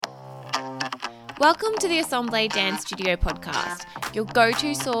Welcome to the Assembly Dance Studio podcast, your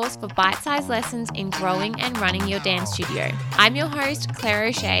go-to source for bite-sized lessons in growing and running your dance studio. I'm your host, Claire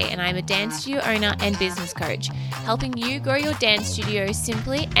O'Shea, and I'm a dance studio owner and business coach, helping you grow your dance studio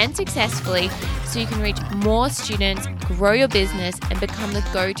simply and successfully so you can reach more students, grow your business, and become the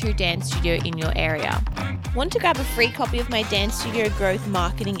go-to dance studio in your area. Want to grab a free copy of my Dance Studio Growth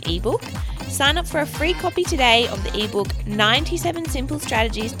Marketing ebook? Sign up for a free copy today of the ebook 97 Simple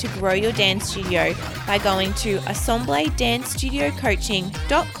Strategies to Grow Your Dance Studio by going to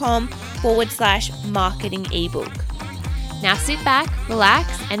assemblydancestudiocoaching.com/marketing ebook. Now sit back, relax,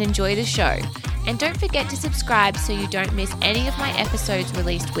 and enjoy the show. And don't forget to subscribe so you don't miss any of my episodes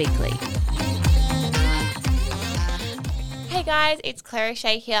released weekly. Hey guys, it's Claire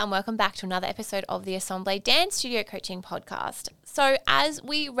O'Shea here and welcome back to another episode of the Assembly Dance Studio Coaching Podcast. So as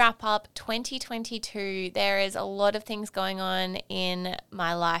we wrap up 2022, there is a lot of things going on in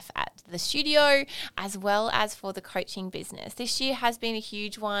my life at the studio as well as for the coaching business. This year has been a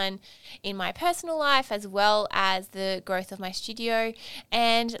huge one in my personal life as well as the growth of my studio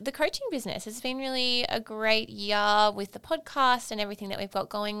and the coaching business. It's been really a great year with the podcast and everything that we've got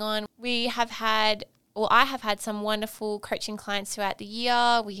going on. I have had some wonderful coaching clients throughout the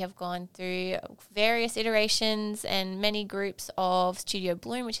year. We have gone through various iterations and many groups of Studio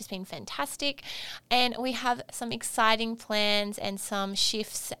Bloom, which has been fantastic. And we have some exciting plans and some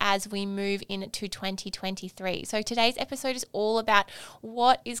shifts as we move into 2023. So today's episode is all about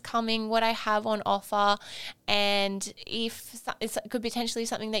what is coming, what I have on offer, and if it could potentially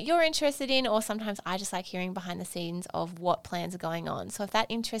something that you're interested in, or sometimes I just like hearing behind the scenes of what plans are going on. So if that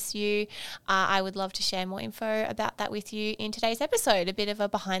interests you, I would love to share more info about that with you in today's episode, a bit of a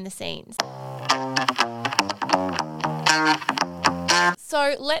behind the scenes.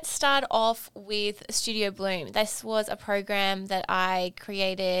 So let's start off with Studio Bloom. This was a program that I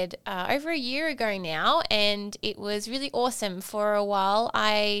created over a year ago now, and it was really awesome. For a while,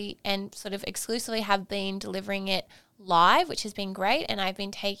 I sort of exclusively have been delivering it live, which has been great, and I've been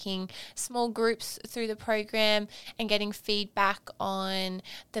taking small groups through the program and getting feedback on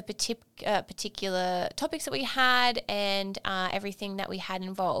the particular topics that we had and everything that we had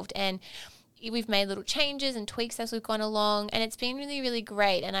involved. And we've made little changes and tweaks as we've gone along, and it's been really, really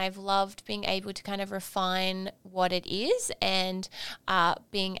great. And I've loved being able to kind of refine what it is and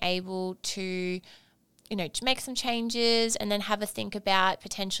being able to to make some changes and then have a think about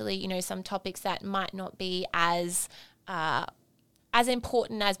potentially, some topics that might not be as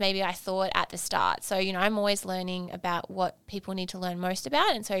important as maybe I thought at the start. So, I'm always learning about what people need to learn most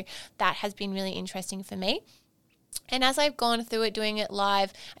about. And so that has been really interesting for me. And as I've gone through it, doing it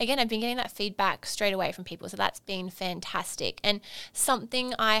live, again, I've been getting that feedback straight away from people. So that's been fantastic. And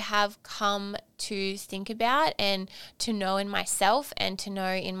something I have come to think about and to know in myself and to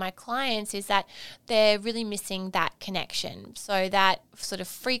know in my clients is that they're really missing that connection. So that sort of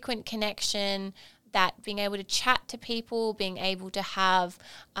frequent connection, that being able to chat to people, being able to have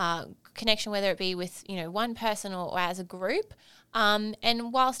connection, whether it be with, one person or as a group.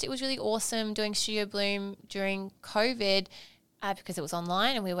 And whilst it was really awesome doing Studio Bloom during COVID, because it was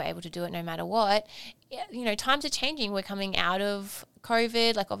online and we were able to do it no matter what, times are changing. We're coming out of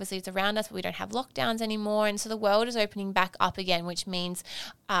COVID, like obviously it's around us, but we don't have lockdowns anymore. And so the world is opening back up again, which means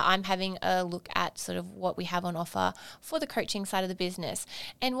I'm having a look at sort of what we have on offer for the coaching side of the business.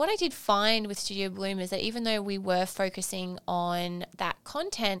 And what I did find with Studio Bloom is that even though we were focusing on that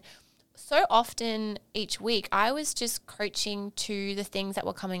content, so often each week I was just coaching to the things that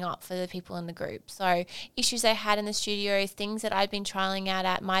were coming up for the people in the group. So issues they had in the studio, things that I'd been trialing out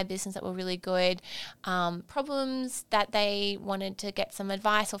at my business that were really good, problems that they wanted to get some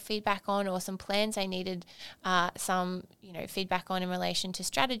advice or feedback on, or some plans they needed some feedback on in relation to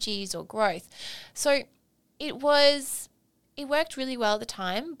strategies or growth. So it worked really well at the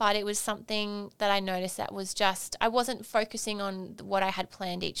time, but it was something that I noticed that was just, I wasn't focusing on what I had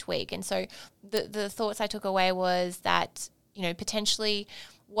planned each week. And so the thoughts I took away was that, potentially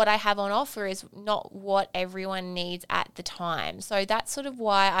what I have on offer is not what everyone needs at the time. So that's sort of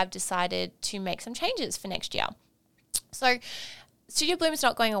why I've decided to make some changes for next year. So Studio Bloom is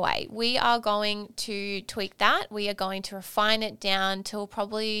not going away. We are going to tweak that. We are going to refine it down till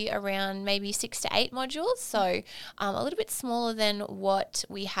probably around maybe 6 to 8 modules. So a little bit smaller than what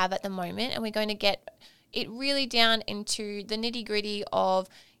we have at the moment. And we're going to get it really down into the nitty gritty of,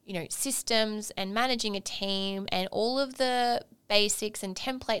 systems and managing a team and all of the basics and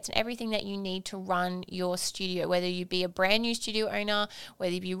templates and everything that you need to run your studio, whether you be a brand new studio owner,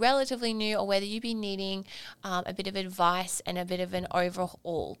 whether you be relatively new, or whether you be needing a bit of advice and a bit of an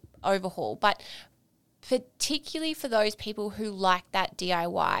overhaul. But particularly for those people who like that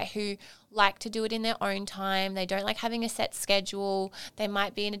DIY, who like to do it in their own time. They don't like having a set schedule. They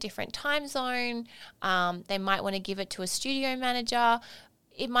might be in a different time zone. They might want to give it to a studio manager.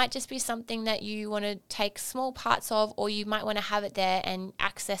 It might just be something that you want to take small parts of, or you might want to have it there and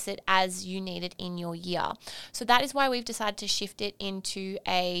access it as you need it in your year. So that is why we've decided to shift it into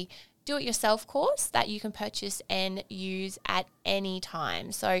a do-it-yourself course that you can purchase and use at any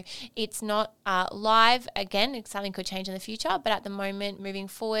time. So it's not live. Again, something could change in the future, but at the moment, moving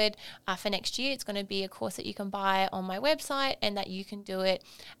forward for next year, it's going to be a course that you can buy on my website and that you can do it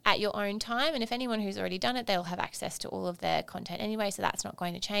at your own time. And if anyone who's already done it, they'll have access to all of their content anyway, so that's not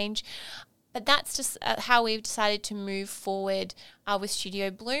going to change. But that's just how we've decided to move forward with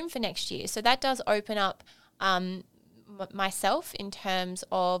Studio Bloom for next year. So that does open up myself in terms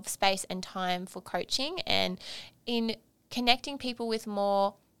of space and time for coaching, and in connecting people with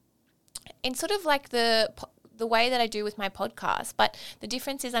more in sort of like the way that I do with my podcast. But the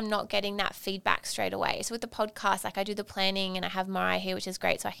difference is I'm not getting that feedback straight away. So with the podcast, like I do the planning and I have Mariah here, which is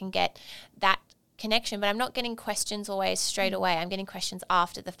great, so I can get that connection, but I'm not getting questions always straight away. I'm getting questions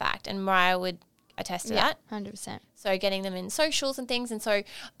after the fact, and Mariah would attest to that. 100%. So getting them in socials and things. And so,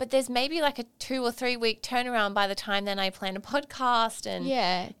 but there's maybe like a 2 or 3 week turnaround by the time then I plan a podcast,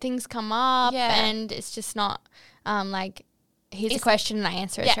 and things come up and it's just not like, here's a question and I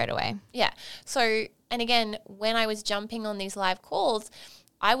answer it straight away. Yeah. So, and again, when I was jumping on these live calls,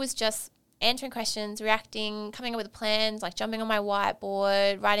 I was just answering questions, reacting, coming up with plans, like jumping on my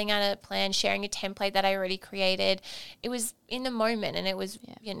whiteboard, writing out a plan, sharing a template that I already created. It was in the moment, and it was,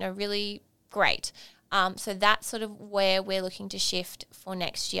 really great. So that's sort of where we're looking to shift for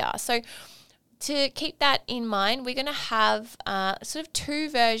next year. So to keep that in mind, we're going to have sort of 2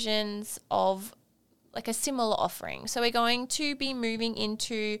 versions of like a similar offering. So we're going to be moving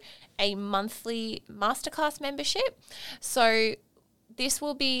into a monthly masterclass membership. So this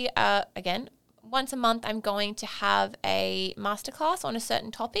will be, again, once a month I'm going to have a masterclass on a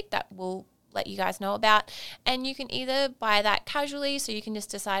certain topic that will let you guys know about, and you can either buy that casually, so you can just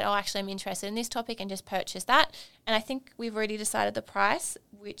decide, oh, actually I'm interested in this topic, and just purchase that. And I think we've already decided the price,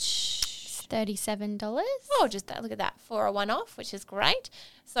 which $37. Oh, just that, look at that, for a one-off, which is great.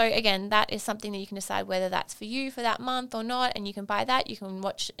 So again, that is something that you can decide whether that's for you for that month or not, and you can buy that. You can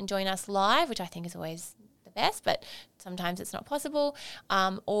watch and join us live, which I think is always the best, but sometimes it's not possible,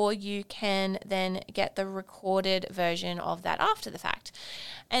 or you can then get the recorded version of that after the fact.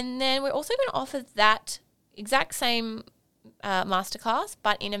 And then we're also going to offer that exact same masterclass,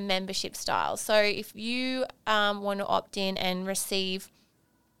 but in a membership style. So if you want to opt in and receive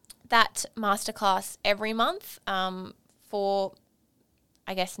that masterclass every month for,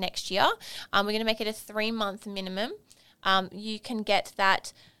 I guess, next year, we're going to make it a 3-month minimum. You can get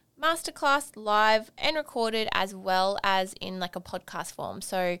that masterclass live and recorded, as well as in like a podcast form.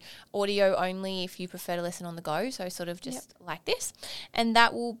 So audio only if you prefer to listen on the go. So sort of just like this. And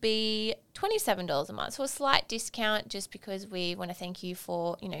that will be $27 a month. So a slight discount, just because we want to thank you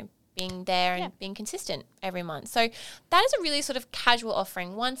for, being there and being consistent every month. So that is a really sort of casual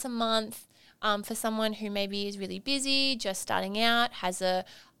offering, once a month, for someone who maybe is really busy, just starting out, has a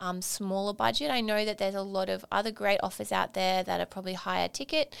smaller budget. I know that there's a lot of other great offers out there that are probably higher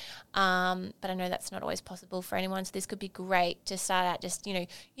ticket, but I know that's not always possible for anyone. So this could be great to start out, just,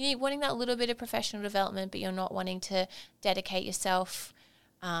 you're wanting that little bit of professional development, but you're not wanting to dedicate yourself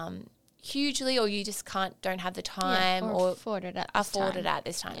hugely, or you just don't have the time or afford it at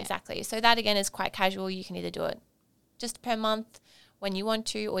this time. Exactly. So that again is quite casual. You can either do it just per month when you want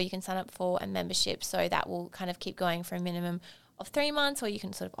to, or you can sign up for a membership. So that will kind of keep going for a minimum of 3 months, or you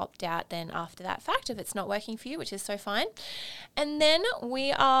can sort of opt out then after that fact if it's not working for you, which is so fine. And then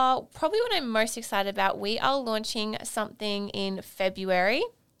we are, probably what I'm most excited about, we are launching something in February,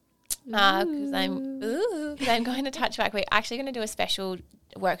 because I'm going to Touchback. We're actually going to do a special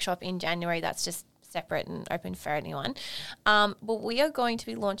workshop in January that's just separate and open for anyone. But we are going to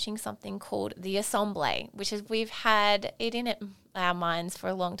be launching something called the Assemblée, which is, we've had it in our minds for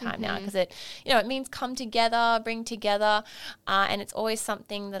a long time now, because it means come together, bring together, and it's always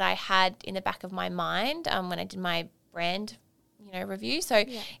something that I had in the back of my mind when I did my brand review. So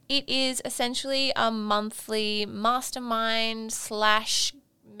it is essentially a monthly mastermind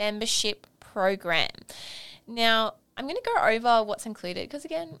 / membership program. Now, I'm going to go over what's included, because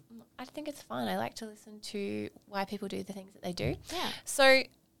again, I think it's fun. I like to listen to why people do the things that they do. Yeah. So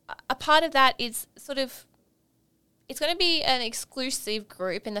a part of that is sort of, it's going to be an exclusive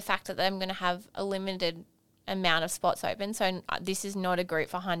group in the fact that I'm going to have a limited amount of spots open. So this is not a group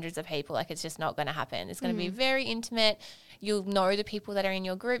for hundreds of people. Like, it's just not going to happen. It's going to be very intimate. You'll know the people that are in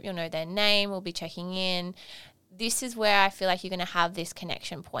your group. You'll know their name. We'll be checking in. This is where I feel like you're going to have this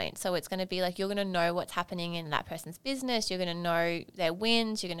connection point. So it's going to be like, you're going to know what's happening in that person's business. You're going to know their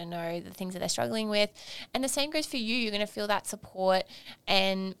wins. You're going to know the things that they're struggling with. And the same goes for you. You're going to feel that support.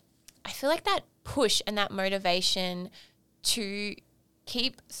 And I feel like that push and that motivation to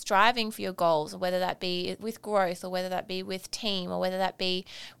keep striving for your goals, whether that be with growth or whether that be with team or whether that be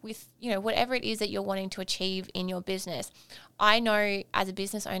with, whatever it is that you're wanting to achieve in your business. I know as a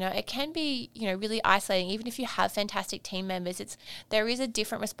business owner, it can be, really isolating. Even if you have fantastic team members, there is a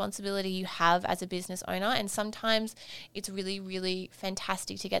different responsibility you have as a business owner. And sometimes it's really, really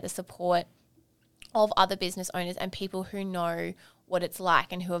fantastic to get the support of other business owners and people who know what it's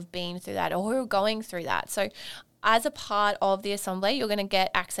like and who have been through that or who are going through that. So as a part of the assembly, you're going to get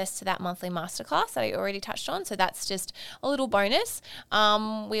access to that monthly masterclass that I already touched on. So that's just a little bonus.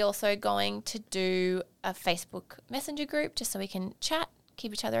 We're also going to do a Facebook Messenger group just so we can chat,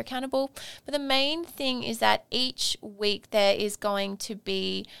 keep each other accountable. But the main thing is that each week there is going to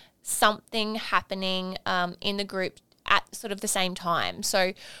be something happening in the group at sort of the same time.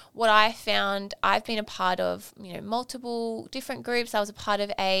 So what I found, I've been a part of, multiple different groups. I was a part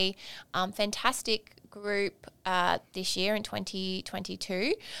of a fantastic group this year in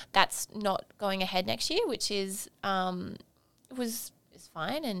 2022 that's not going ahead next year, which is is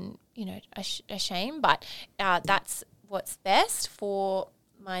fine and a shame, but that's what's best for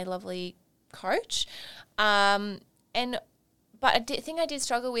my lovely coach. But a thing I did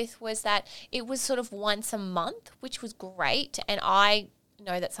struggle with was that it was sort of once a month, which was great, and I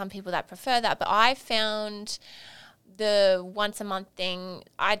know that some people that prefer that, but I found the once a month thing,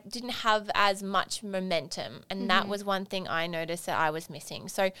 I didn't have as much momentum. And that was one thing I noticed that I was missing.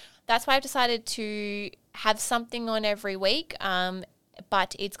 So that's why I've decided to have something on every week,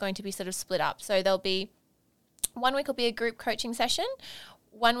 but it's going to be sort of split up. So there'll be 1 week will be a group coaching session.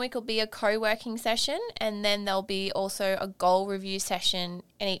 1 week will be a co-working session, and then there'll be also a goal review session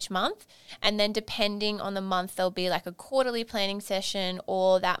in each month. And then depending on the month, there'll be like a quarterly planning session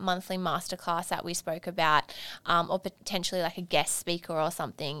or that monthly masterclass that we spoke about, or potentially like a guest speaker or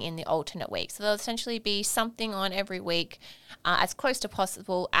something in the alternate week. So there'll essentially be something on every week as close to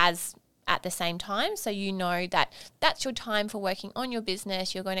possible as at the same time. So you know that that's your time for working on your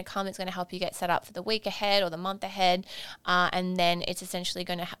business. You're going to come, it's going to help you get set up for the week ahead or the month ahead. And then it's essentially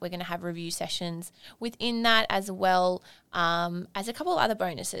we're going to have review sessions within that, as well as a couple of other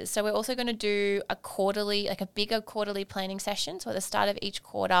bonuses. So we're also going to do a quarterly, like a bigger quarterly planning session. So at the start of each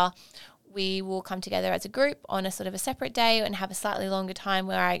quarter, we will come together as a group on a sort of a separate day and have a slightly longer time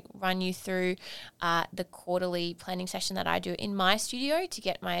where I run you through the quarterly planning session that I do in my studio to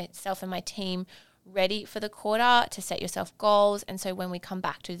get myself and my team ready for the quarter, to set yourself goals. And so when we come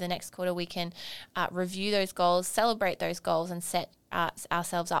back to the next quarter, we can review those goals, celebrate those goals, and set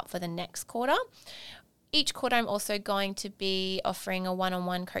ourselves up for the next quarter. Each quarter, I'm also going to be offering a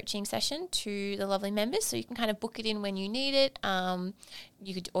one-on-one coaching session to the lovely members, so you can kind of book it in when you need it.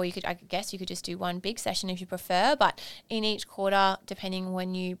 You could just do one big session if you prefer, but in each quarter, depending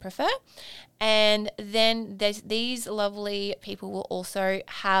when you prefer. And then these lovely people will also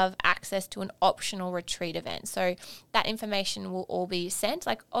have access to an optional retreat event. So that information will all be sent.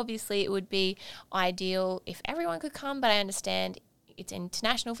 Like, obviously, it would be ideal if everyone could come, but I understand it's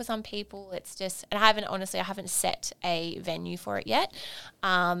international for some people. It's just, and I haven't set a venue for it yet.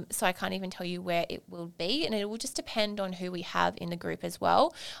 So I can't even tell you where it will be, and it will just depend on who we have in the group as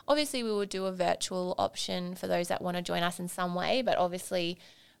well. Obviously, we will do a virtual option for those that want to join us in some way, but obviously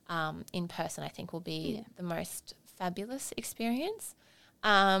in person, I think, will be the most fabulous experience.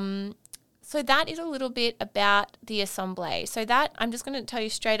 So that is a little bit about the assembly. So that, I'm just going to tell you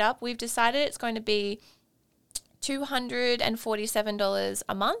straight up, we've decided it's going to be $247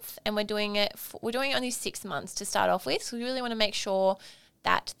 a month, and we're doing only 6 months to start off with. So we really want to make sure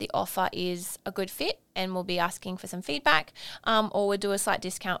that the offer is a good fit, and we'll be asking for some feedback, or we'll do a slight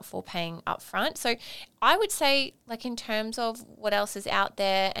discount for paying upfront. So I would say, like, in terms of what else is out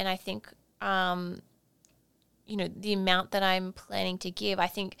there, and I think the amount that I'm planning to give, I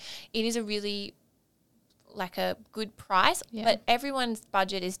think it is a really like a good price, but everyone's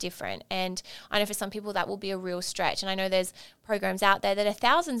budget is different. And I know for some people that will be a real stretch. And I know there's programs out there that are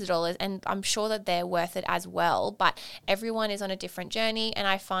thousands of dollars, and I'm sure that they're worth it as well. But everyone is on a different journey. And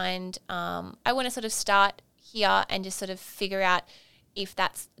I find I want to sort of start here and just sort of figure out if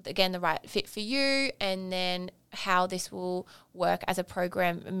that's, again, the right fit for you, and then how this will work as a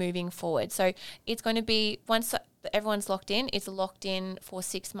program moving forward. So it's going to be everyone's locked in. It's locked in for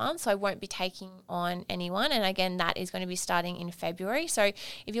 6 months, so I won't be taking on anyone. And again, that is going to be starting in February. So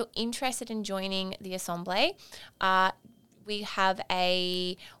if you're interested in joining the Assemblée, we have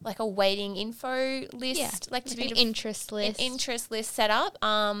a waiting info list, an interest list. An interest list set up.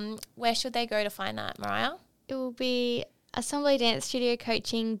 Where should they go to find that, Mariah? It will be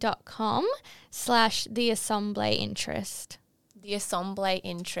assembledancestudiocoaching.com/the-assemblee-interest. The Assemblée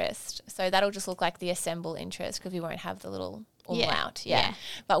interest. So that'll just look like the assemble interest because we won't have the little out. Yeah.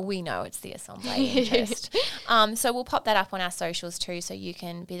 But we know it's the Assemblée interest. So we'll pop that up on our socials too so you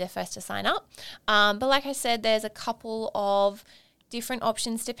can be the first to sign up. But like I said, there's a couple of different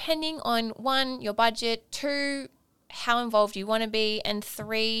options depending on 1, your budget, 2, how involved you want to be, and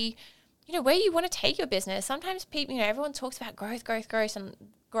 3, where you want to take your business. Sometimes people, everyone talks about growth and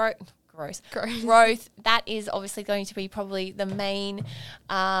growth. That is obviously going to be probably the main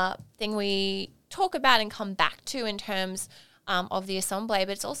thing we talk about and come back to in terms of the Assemblée, but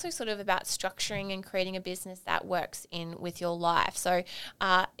it's also sort of about structuring and creating a business that works in with your life. So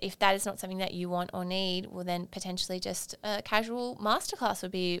if that is not something that you want or need, well then potentially just a casual masterclass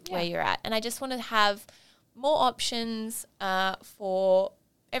would be where you're at. And I just want to have more options for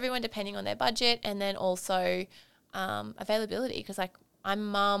everyone depending on their budget, and then also availability, because I'm a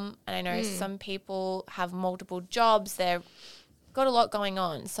mum and I know some people have multiple jobs. They've got a lot going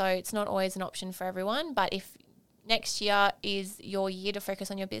on. So it's not always an option for everyone. But if next year is your year to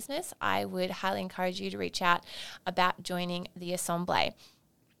focus on your business, I would highly encourage you to reach out about joining the Assemblée.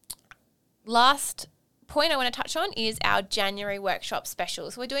 Last point I want to touch on is our January workshop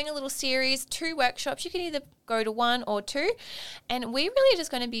special. So we're doing a little series, 2 workshops. You can either go to 1 or 2. And we really are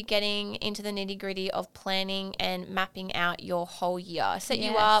just going to be getting into the nitty-gritty of planning and mapping out your whole year. Set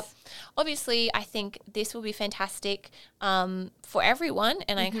you up. Obviously, I think this will be fantastic for everyone,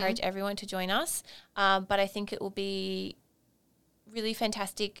 and I encourage everyone to join us. But I think it will be really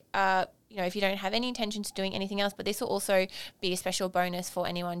fantastic if you don't have any intention to doing anything else, but this will also be a special bonus for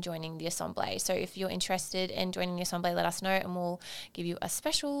anyone joining the Assemblée. So if you're interested in joining the Assemblée, let us know and we'll give you a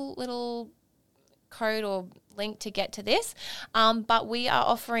special little code or link to get to this. But we are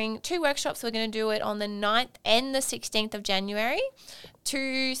offering 2 workshops. We're going to do it on the 9th and the 16th of January,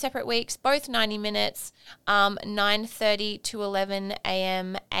 2 separate weeks, both 90 minutes, 9:30 to 11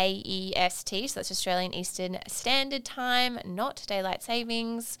 a.m. AEST. So that's Australian Eastern Standard Time, not Daylight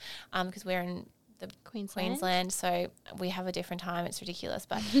Savings, because we're in the Queensland, so we have a different time. It's ridiculous,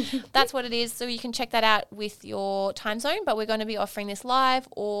 but that's what it is. So you can check that out with your time zone, but we're going to be offering this live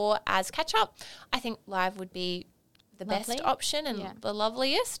or as catch-up. I think live would be the best option and the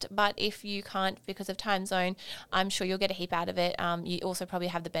loveliest, but if you can't because of time zone, I'm sure you'll get a heap out of it. You also probably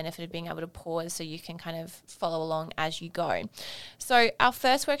have the benefit of being able to pause so you can kind of follow along as you go. So our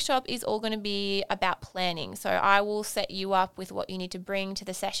first workshop is all going to be about planning. So I will set you up with what you need to bring to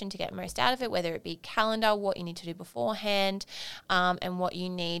the session to get most out of it, whether it be calendar, what you need to do beforehand, and what you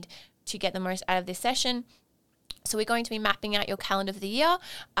need to get the most out of this session. So we're going to be mapping out your calendar for the year,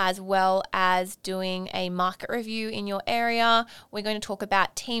 as well as doing a market review in your area. We're going to talk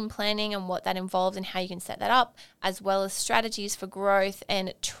about team planning and what that involves and how you can set that up, as well as strategies for growth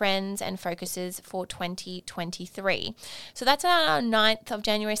and trends and focuses for 2023. So that's our 9th of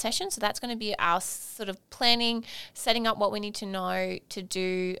January session. So that's going to be our sort of planning, setting up what we need to know to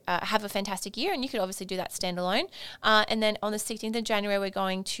do, have a fantastic year. And you could obviously do that standalone. And then on the 16th of January, we're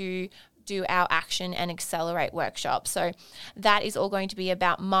going to do our action and accelerate workshop. So that is all going to be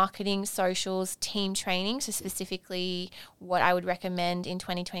about marketing, socials, team training. So specifically what I would recommend in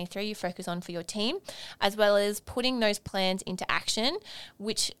 2023 you focus on for your team, as well as putting those plans into action,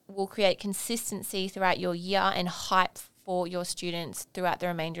 which will create consistency throughout your year and hype for your students throughout the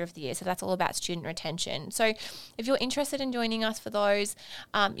remainder of the year. So that's all about student retention. So if you're interested in joining us for those,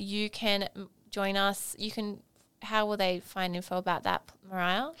 you can join us. How will they find info about that,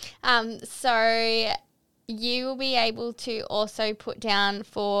 Mariah? So you will be able to also put down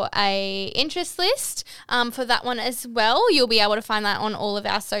for a interest list for that one as well. You'll be able to find that on all of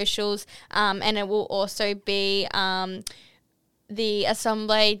our socials, and it will also be the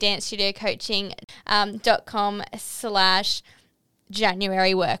Assemblée Dance Studio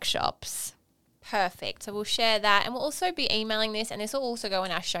Coaching.com/January workshops. Perfect. So we'll share that, and we'll also be emailing this, and this will also go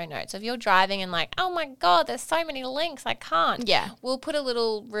in our show notes. So if you're driving and like, oh my God, there's so many links, I can't. Yeah. We'll put a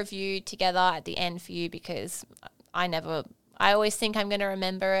little review together at the end for you, because I always think I'm going to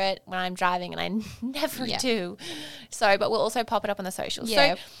remember it when I'm driving, and I never do. So, but we'll also pop it up on the socials.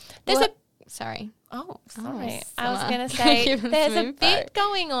 Yeah. So Sorry. Oh, sorry. I I was was going to gonna say give them there's some a info. bit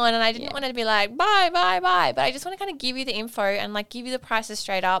going on and I didn't Yeah. want it to be like, bye, but I just want to kind of give you the info and like give you the prices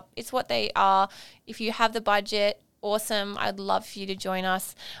straight up. It's what they are. If you have the budget, awesome. I'd love for you to join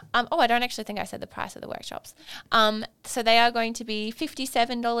us. I don't actually think I said the price of the workshops. So they are going to be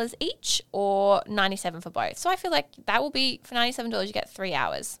 $57 each or $97 for both. So I feel like that will be, for $97, you get 3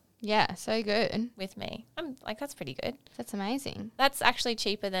 hours Yeah, so good. with me. I'm like, that's pretty good. That's amazing. That's actually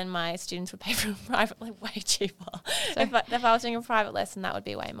cheaper than my students would pay for a private, like way cheaper. So- If I was doing a private lesson, that would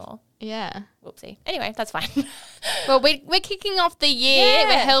be way more. Yeah. Whoopsie. Anyway, that's fine. Well, we're kicking off the year. Yeah.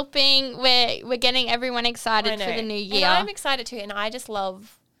 We're helping. We're getting everyone excited for the new year. And I'm excited too. And I just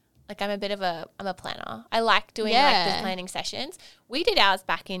love, like, I'm a planner. I like doing like the planning sessions. We did ours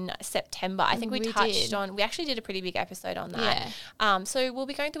back in September. I think we touched on, we actually did a pretty big episode on that. Yeah. So we'll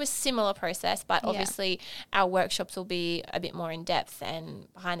be going through a similar process, but obviously our workshops will be a bit more in depth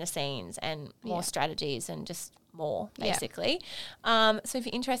and behind the scenes and more strategies and just more basically. So if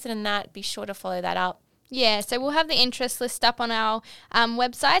you're interested in that, be sure to follow that up. Yeah, so we'll have the interest list up on our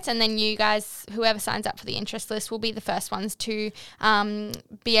websites, and then you guys, whoever signs up for the interest list, will be the first ones to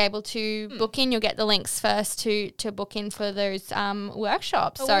be able to book in. You'll get the links first to book in for those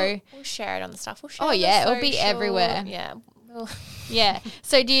workshops. But So we'll share it on the stuff. We'll share Oh, it on the yeah, it'll be social. everywhere. Yeah. yeah.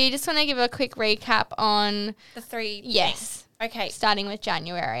 So do you just want to give a quick recap on The three. yes, Okay. starting with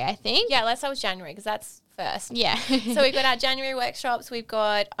January, I think. Yeah, let's start with January because that's first. Yeah. So we've got our January workshops. We've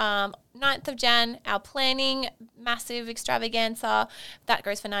got 9th of Jan, our planning massive extravaganza. That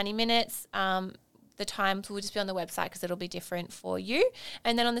goes for 90 minutes. The times will just be on the website because it'll be different for you.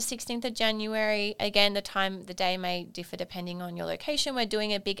 And then on the 16th of January, again, the day may differ depending on your location. We're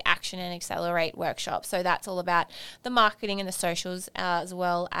doing a big action and accelerate workshop. So that's all about the marketing and the socials as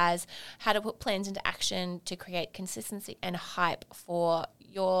well as how to put plans into action to create consistency and hype for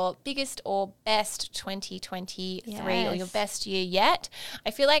your biggest or best 2023 or your Yes. best year yet.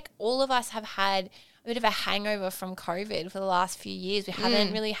 I feel like all of us have had a bit of a hangover from COVID for the last few years. We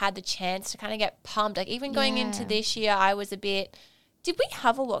haven't really had the chance to kind of get pumped. Like even going into this year, I was a bit, did we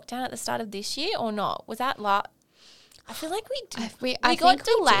have a lockdown at the start of this year or not? Was that I feel like we did. I We got think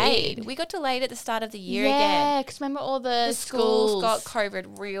we delayed. did. We got delayed at the start of the year again. Yeah, because remember all the The schools got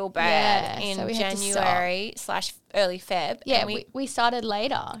COVID real bad Yeah, so in we had to stop. January/early Feb. Yeah, and we started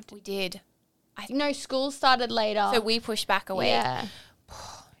later. we did. No, school started later. So we pushed back a week. Yeah,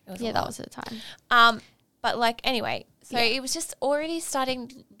 It was a yeah, that lot. was the time. But like anyway, so it was just already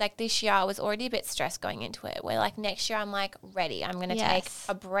starting like this year. I was already a bit stressed going into it. Where like next year I'm like ready. I'm gonna take Yes.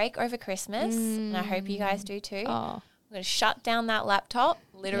 a break over Christmas, and I hope you guys do too. Oh, I'm gonna shut down that laptop,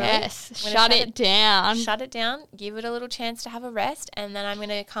 literally. yes, I'm gonna shut it down. Shut it down. Give it a little chance to have a rest, and then I'm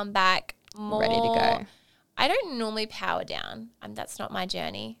gonna come back more Ready to go. I don't normally power down. That's not my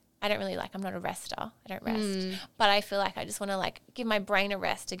journey. I don't really I'm not a rester. I don't rest. But I feel like I just want to like give my brain a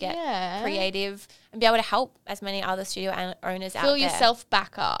rest to get Yeah. creative and be able to help as many other studio owners out there. Fill yourself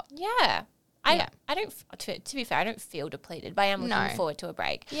back up. Yeah. I don't, to be fair, I don't feel depleted, but I am looking No. forward to a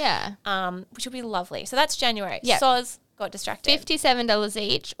break, Yeah, which will be lovely. So that's January. Yeah. Soz got distracted. $57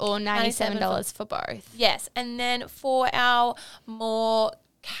 each or $97 for both. Yes. And then for our more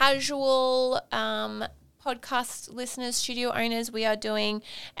casual podcast listeners, studio owners, we are doing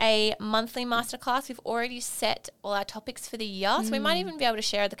a monthly masterclass. We've already set all our topics for the year. So we might even be able to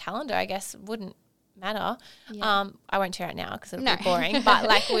share the calendar, I guess. Wouldn't matter. Yeah. I won't share it now because it'll No. be boring, but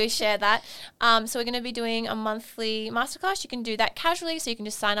like we share that. So we're going to be doing a monthly masterclass. You can do that casually, so you can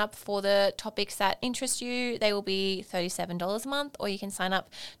just sign up for the topics that interest you. They will be $37 a month, or you can sign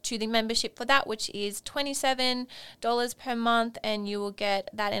up to the membership for that, which is $27 per month, and you will get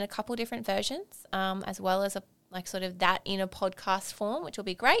that in a couple different versions, as well as sort of that in a podcast form, which will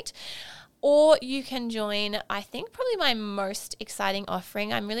be great. Or you can join, I think, probably my most exciting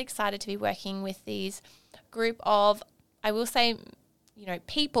offering. I'm really excited to be working with these group of, I will say,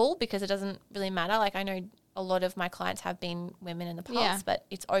 people, because it doesn't really matter. Like I know a lot of my clients have been women in the past, but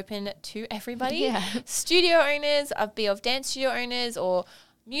it's open to everybody. Yeah. Studio owners, be of dance studio owners or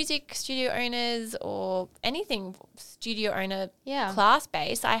music studio owners or anything studio owner class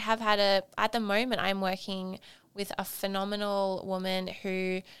based. I have had at the moment, I'm working with a phenomenal woman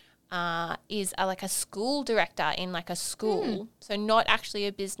who is like a school director in like a school. So not actually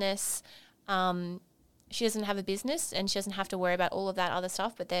a business. She doesn't have a business and she doesn't have to worry about all of that other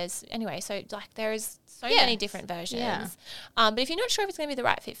stuff. But there's so many different versions. Yeah. But if you're not sure if it's going to be the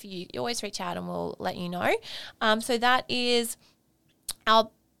right fit for you, you always reach out and we'll let you know. So that is our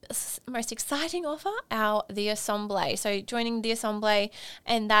most exciting offer, the Assemblée. So joining the Assemblée,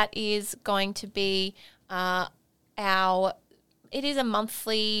 and that is going to be it is a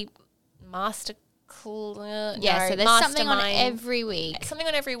monthly master. So there's something on every week. Something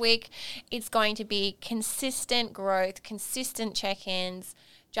on every week. It's going to be consistent growth, consistent check-ins,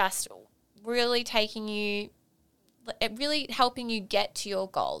 just really helping you get to your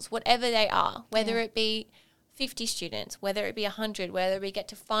goals, whatever they are, whether it be 50 students, whether it be 100, whether it be get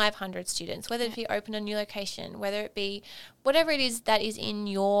to 500 students, whether it be open a new location, whether it be whatever it is that is in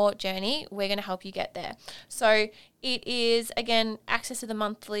your journey, we're going to help you get there. So it is, again, access to the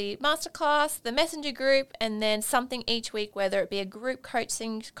monthly masterclass, the messenger group, and then something each week, whether it be a group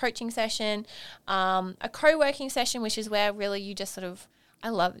coaching session, a co-working session, which is where really you just sort of,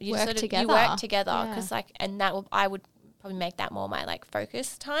 you work together because I would probably make that more my like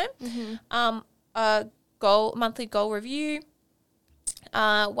focus time. Monthly goal review,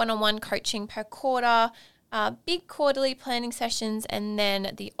 one-on-one coaching per quarter, big quarterly planning sessions, and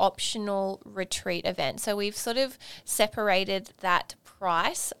then the optional retreat event. So we've sort of separated that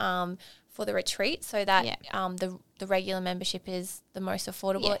price for the retreat so that the regular membership is the most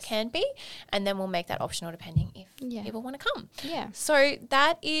affordable it can be, and then we'll make that optional depending if people want to come. Yeah. So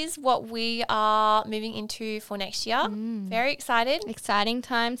that is what we are moving into for next year. Very excited. Exciting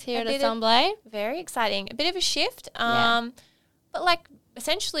times here at Assemblée. Very exciting. A bit of a shift, but like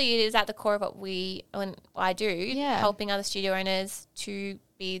essentially it is at the core of what I do, helping other studio owners to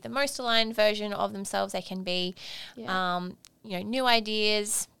be the most aligned version of themselves they can be. New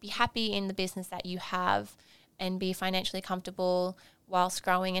ideas, be happy in the business that you have, and be financially comfortable whilst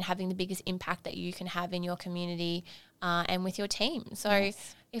growing and having the biggest impact that you can have in your community and with your team. So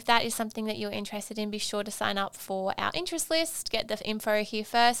if that is something that you're interested in, be sure to sign up for our interest list. Get the info here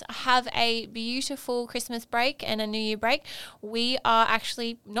first. Have a beautiful Christmas break and a New Year break. We are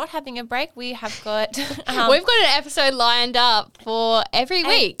actually not having a break. We have got... we've got an episode lined up for every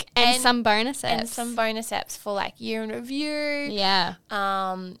week and some bonus eps. And some bonus eps for like year in review. Yeah.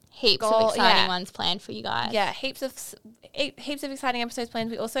 Heaps of exciting ones planned for you guys. Yeah, heaps of exciting episodes planned.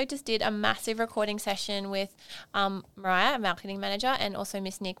 We also just did a massive recording session with Mariah, a marketing manager, and also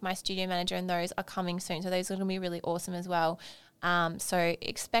Miss Nick, my studio manager, and those are coming soon. So those are going to be really awesome as well. So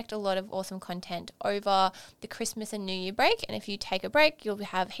expect a lot of awesome content over the Christmas and New Year break. And if you take a break, you'll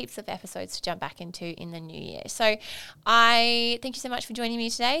have heaps of episodes to jump back into in the new year. So I thank you so much for joining me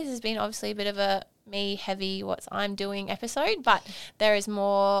today. This has been obviously a bit of a me heavy what I'm doing episode, but there is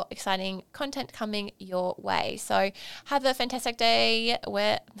more exciting content coming your way. So have a fantastic day.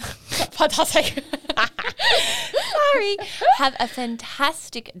 Fantastic. Sorry. Have a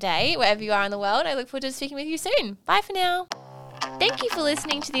fantastic day wherever you are in the world. I look forward to speaking with you soon. Bye for now. Thank you for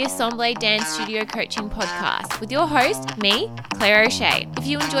listening to the Assemblée Dance Studio Coaching Podcast with your host, me, Claire O'Shea. If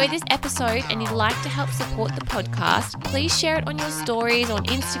you enjoyed this episode and you'd like to help support the podcast, please share it on your stories on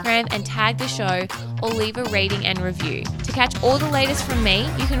Instagram and tag the show, or leave a rating and review. To catch all the latest from me,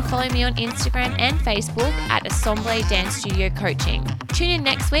 you can follow me on Instagram and Facebook at Assemblée Dance Studio Coaching. Tune in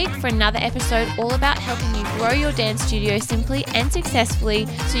next week for another episode all about helping you grow your dance studio simply and successfully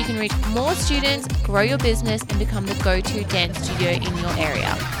so you can reach more students, grow your business, and become the go-to dance studio in your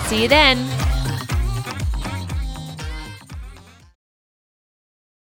area. See you then.